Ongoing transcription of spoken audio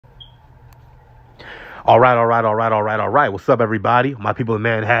All right. What's up, everybody? My people in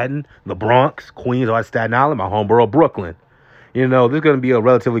Manhattan, the Bronx, Queens, or Staten Island, my home borough, Brooklyn. This is going to be a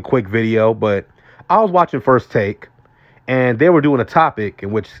relatively quick video, but I was watching First Take, and they were doing a topic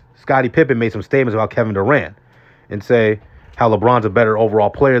in which Scottie Pippen made some statements about Kevin Durant and say how LeBron's a better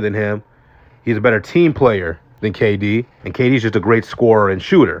overall player than him. He's a better team player than KD, and KD's just a great scorer and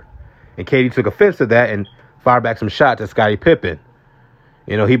shooter. And KD took offense to that and fired back some shots at Scottie Pippen.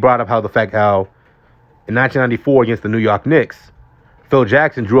 He brought up how in 1994 against the New York Knicks, Phil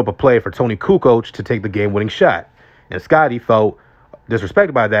Jackson drew up a play for Tony Kukoc to take the game-winning shot. And Scottie felt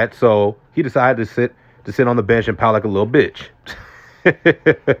disrespected by that, so he decided to sit on the bench and pout like a little bitch.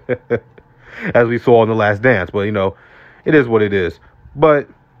 As we saw in The Last Dance. But, it is what it is. But,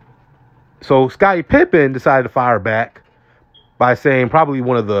 so Scottie Pippen decided to fire back by saying probably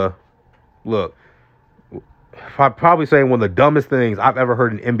one of the dumbest things I've ever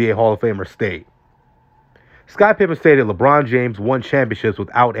heard an NBA Hall of Famer state. Scottie Pippen stated LeBron James won championships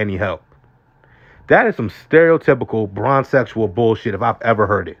without any help. That is some stereotypical bronzexual bullshit if I've ever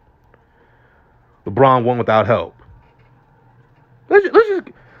heard it. LeBron won without help. Let's just,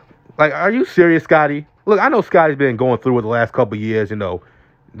 are you serious, Scottie? Look, I know Scottie's been going through it the last couple of years,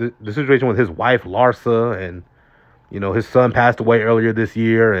 the situation with his wife, Larsa, and, his son passed away earlier this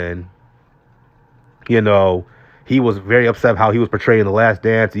year, and, he was very upset how he was portraying The Last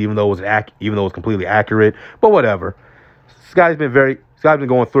Dance, even though it was completely accurate. But whatever. Scottie's been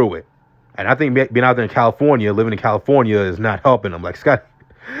going through it. And I think being out there in California, living in California, is not helping him. I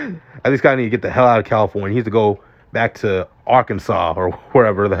think Scottie need to get the hell out of California. He needs to go back to Arkansas or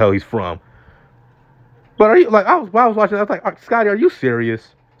wherever the hell he's from. But are you while I was watching, I was like, Scottie, are you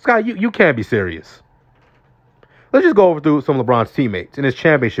serious? Scottie, you can't be serious. Let's just go over through some of LeBron's teammates in his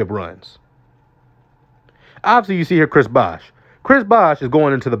championship runs. Obviously, you see here Chris Bosh. Chris Bosh is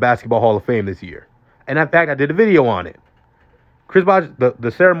going into the Basketball Hall of Fame this year. And in fact, I did a video on it. Chris Bosh,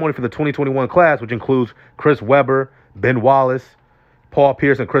 the ceremony for the 2021 class, which includes Chris Webber, Ben Wallace, Paul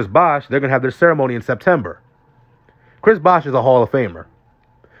Pierce, and Chris Bosh, they're going to have their ceremony in September. Chris Bosh is a Hall of Famer.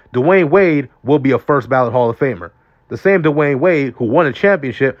 Dwayne Wade will be a first ballot Hall of Famer. The same Dwayne Wade who won a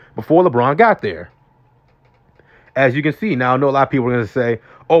championship before LeBron got there. As you can see, now I know a lot of people are going to say,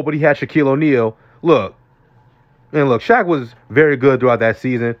 oh, but he had Shaquille O'Neal. Look, Shaq was very good throughout that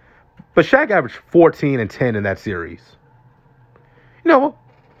season, but Shaq averaged 14 and 10 in that series.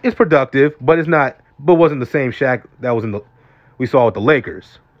 It's productive, but wasn't the same Shaq that we saw with the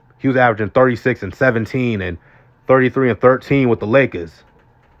Lakers. He was averaging 36 and 17 and 33 and 13 with the Lakers.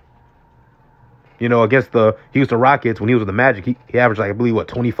 Against the Houston Rockets when he was with the Magic, he averaged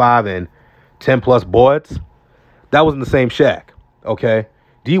 25 and 10 plus boards. That wasn't the same Shaq. Okay,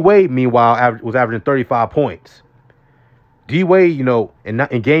 D Wade meanwhile was averaging 35 points. D Wade,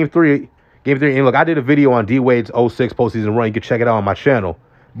 in Game 3, and look, I did a video on D Wade's 06 postseason run. You can check it out on my channel.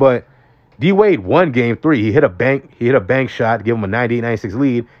 But D Wade won Game 3. He hit a bank shot to give him a 98-96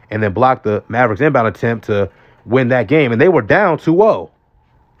 lead, and then blocked the Mavericks inbound attempt to win that game. And they were down 2-0.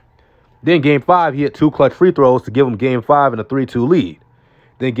 Then Game 5, he hit 2 clutch free throws to give him Game 5 and a 3-2 lead.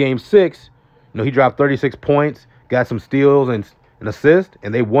 Then Game 6, he dropped 36 points, got some steals and an assist,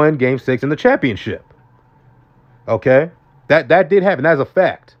 and they won Game 6 in the championship. Okay? That did happen. That's a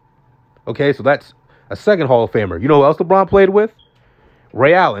fact. Okay, so that's a second Hall of Famer. You know who else LeBron played with?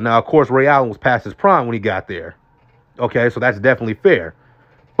 Ray Allen. Now, of course, Ray Allen was past his prime when he got there. Okay, so that's definitely fair.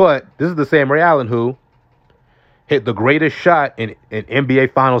 But this is the same Ray Allen who hit the greatest shot in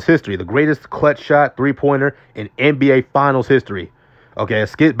NBA Finals history. The greatest clutch shot, three-pointer in NBA Finals history. Okay,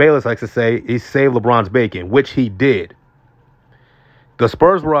 as Skip Bayless likes to say, he saved LeBron's bacon, which he did. The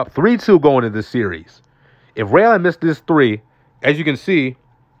Spurs were up 3-2 going into this series. If Ray Allen missed this three, as you can see,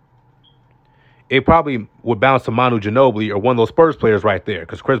 it probably would bounce to Manu Ginobili or one of those Spurs players right there,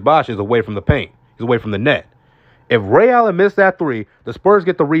 because Chris Bosh is away from the paint. He's away from the net. If Ray Allen missed that three, the Spurs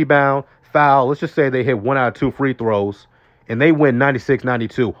get the rebound, foul. Let's just say they hit 1 out of 2 free throws, and they win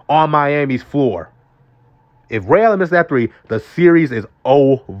 96-92 on Miami's floor. If Ray Allen missed that three, the series is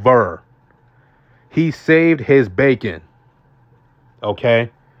over. He saved his bacon.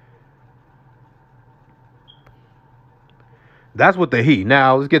 Okay? That's what the Heat.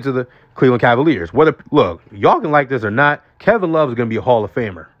 Now, let's get to the Cleveland Cavaliers. Look, y'all can like this or not, Kevin Love is going to be a Hall of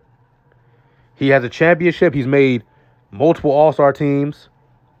Famer. He has a championship. He's made multiple All-Star teams.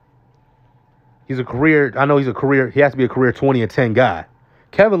 He has to be a career 20 and 10 guy.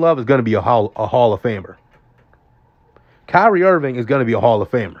 Kevin Love is going to be a Hall of Famer. Kyrie Irving is going to be a Hall of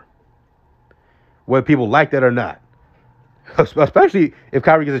Famer. Whether people like that or not. Especially if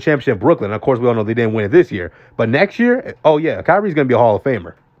Kyrie gets a championship in Brooklyn. Of course, we all know they didn't win it this year. But next year, oh yeah, Kyrie's going to be a Hall of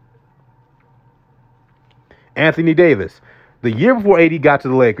Famer. Anthony Davis. The year before AD got to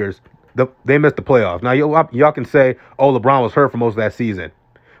the Lakers, they missed the playoffs. Now, y'all can say, oh, LeBron was hurt for most of that season.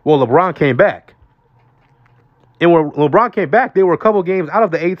 Well, LeBron came back. And when LeBron came back, they were a couple games out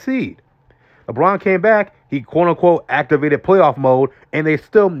of the 8th seed. LeBron came back. He, quote-unquote, activated playoff mode, and they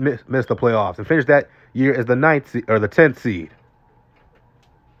still missed the playoffs and finished that year as the 9th seed, or the 10th seed.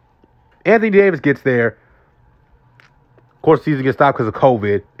 Anthony Davis gets there. Of course, the season gets stopped because of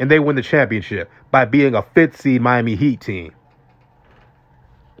COVID, and they win the championship by beating a 5th seed Miami Heat team.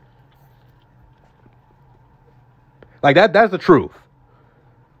 Like, that's the truth.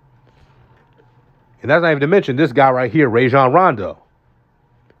 And that's not even to mention this guy right here, Rajon Rondo.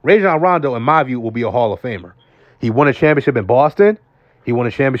 Rajon Rondo, in my view, will be a Hall of Famer. He won a championship in Boston. He won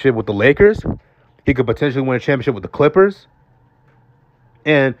a championship with the Lakers. He could potentially win a championship with the Clippers.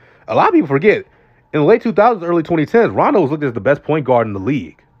 And a lot of people forget, in the late 2000s, early 2010s, Rondo was looked at as the best point guard in the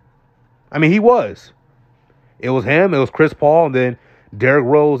league. I mean, he was. It was him, it was Chris Paul, and then Derrick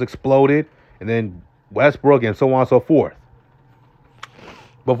Rose exploded, and then Westbrook, and so on and so forth.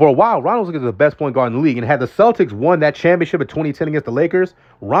 But for a while, Rondo was looked at as the best point guard in the league. And had the Celtics won that championship in 2010 against the Lakers,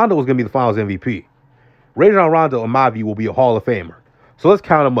 Rondo was going to be the Finals MVP. Rajon Rondo, in my view, will be a Hall of Famer. So let's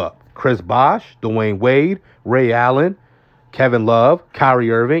count them up. Chris Bosh, Dwayne Wade, Ray Allen, Kevin Love,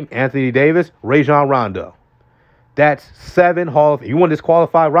 Kyrie Irving, Anthony Davis, Rajon Rondo. That's 7 Hall of Famers. You want to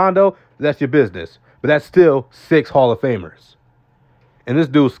disqualify Rondo? That's your business. But that's still 6 Hall of Famers. And this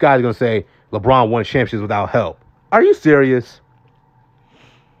dude, Scottie's going to say LeBron won championships without help. Are you serious?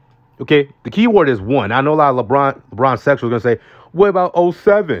 Okay, the key word is one. I know a lot of LeBron sexuals are going to say, what about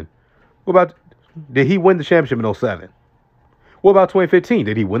 07? What about, did he win the championship in 07? What about 2015?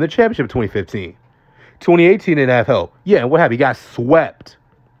 Did he win the championship in 2015? 2018 didn't have help. Yeah, and what happened? He got swept.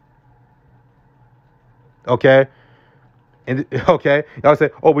 Okay? And okay, y'all say,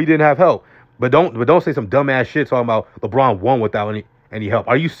 oh, we didn't have help. But don't say some dumbass shit talking about LeBron won without any help.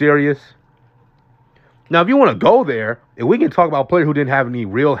 Are you serious? Now, if you want to go there, if we can talk about a player who didn't have any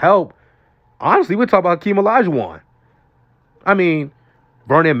real help, honestly, we'll talk about Hakeem Olajuwon. I mean,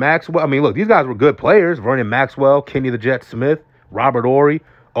 Vernon Maxwell. I mean, look, these guys were good players. Vernon Maxwell, Kenny the Jet Smith, Robert Horry,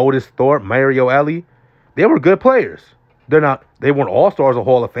 Otis Thorpe, Mario Elie. They were good players. They weren't all-stars or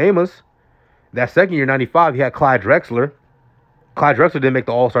Hall of Famers. That second year, 95, you had Clyde Drexler. Clyde Drexler didn't make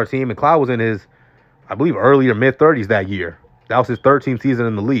the All-Star team, and Clyde was in his, I believe, early or mid-30s that year. That was his 13th season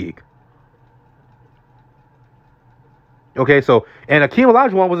in the league. Okay, so, and Hakeem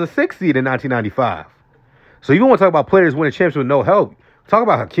Olajuwon was a 6th seed in 1995. So you want to talk about players winning championships with no help, talk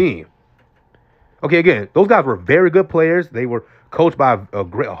about Hakeem. Okay, again, those guys were very good players. They were coached by a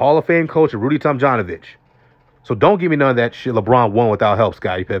great Hall of Fame coach, Rudy Tomjanovich. So don't give me none of that shit LeBron won without help,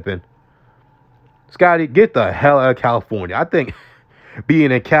 Scottie Pippen. Scottie, get the hell out of California. I think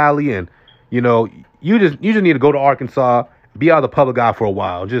being in Cali and, you just need to go to Arkansas, be out of the public eye for a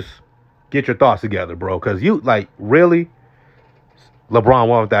while. Just get your thoughts together, bro. Because really? LeBron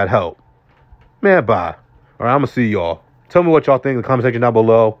won without help. Man, bye. All right, I'm going to see y'all. Tell me what y'all think in the comment section down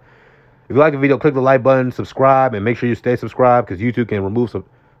below. If you like the video, click the like button, subscribe, and make sure you stay subscribed because YouTube can remove some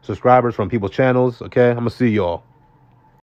subscribers from people's channels. Okay, I'm going to see y'all.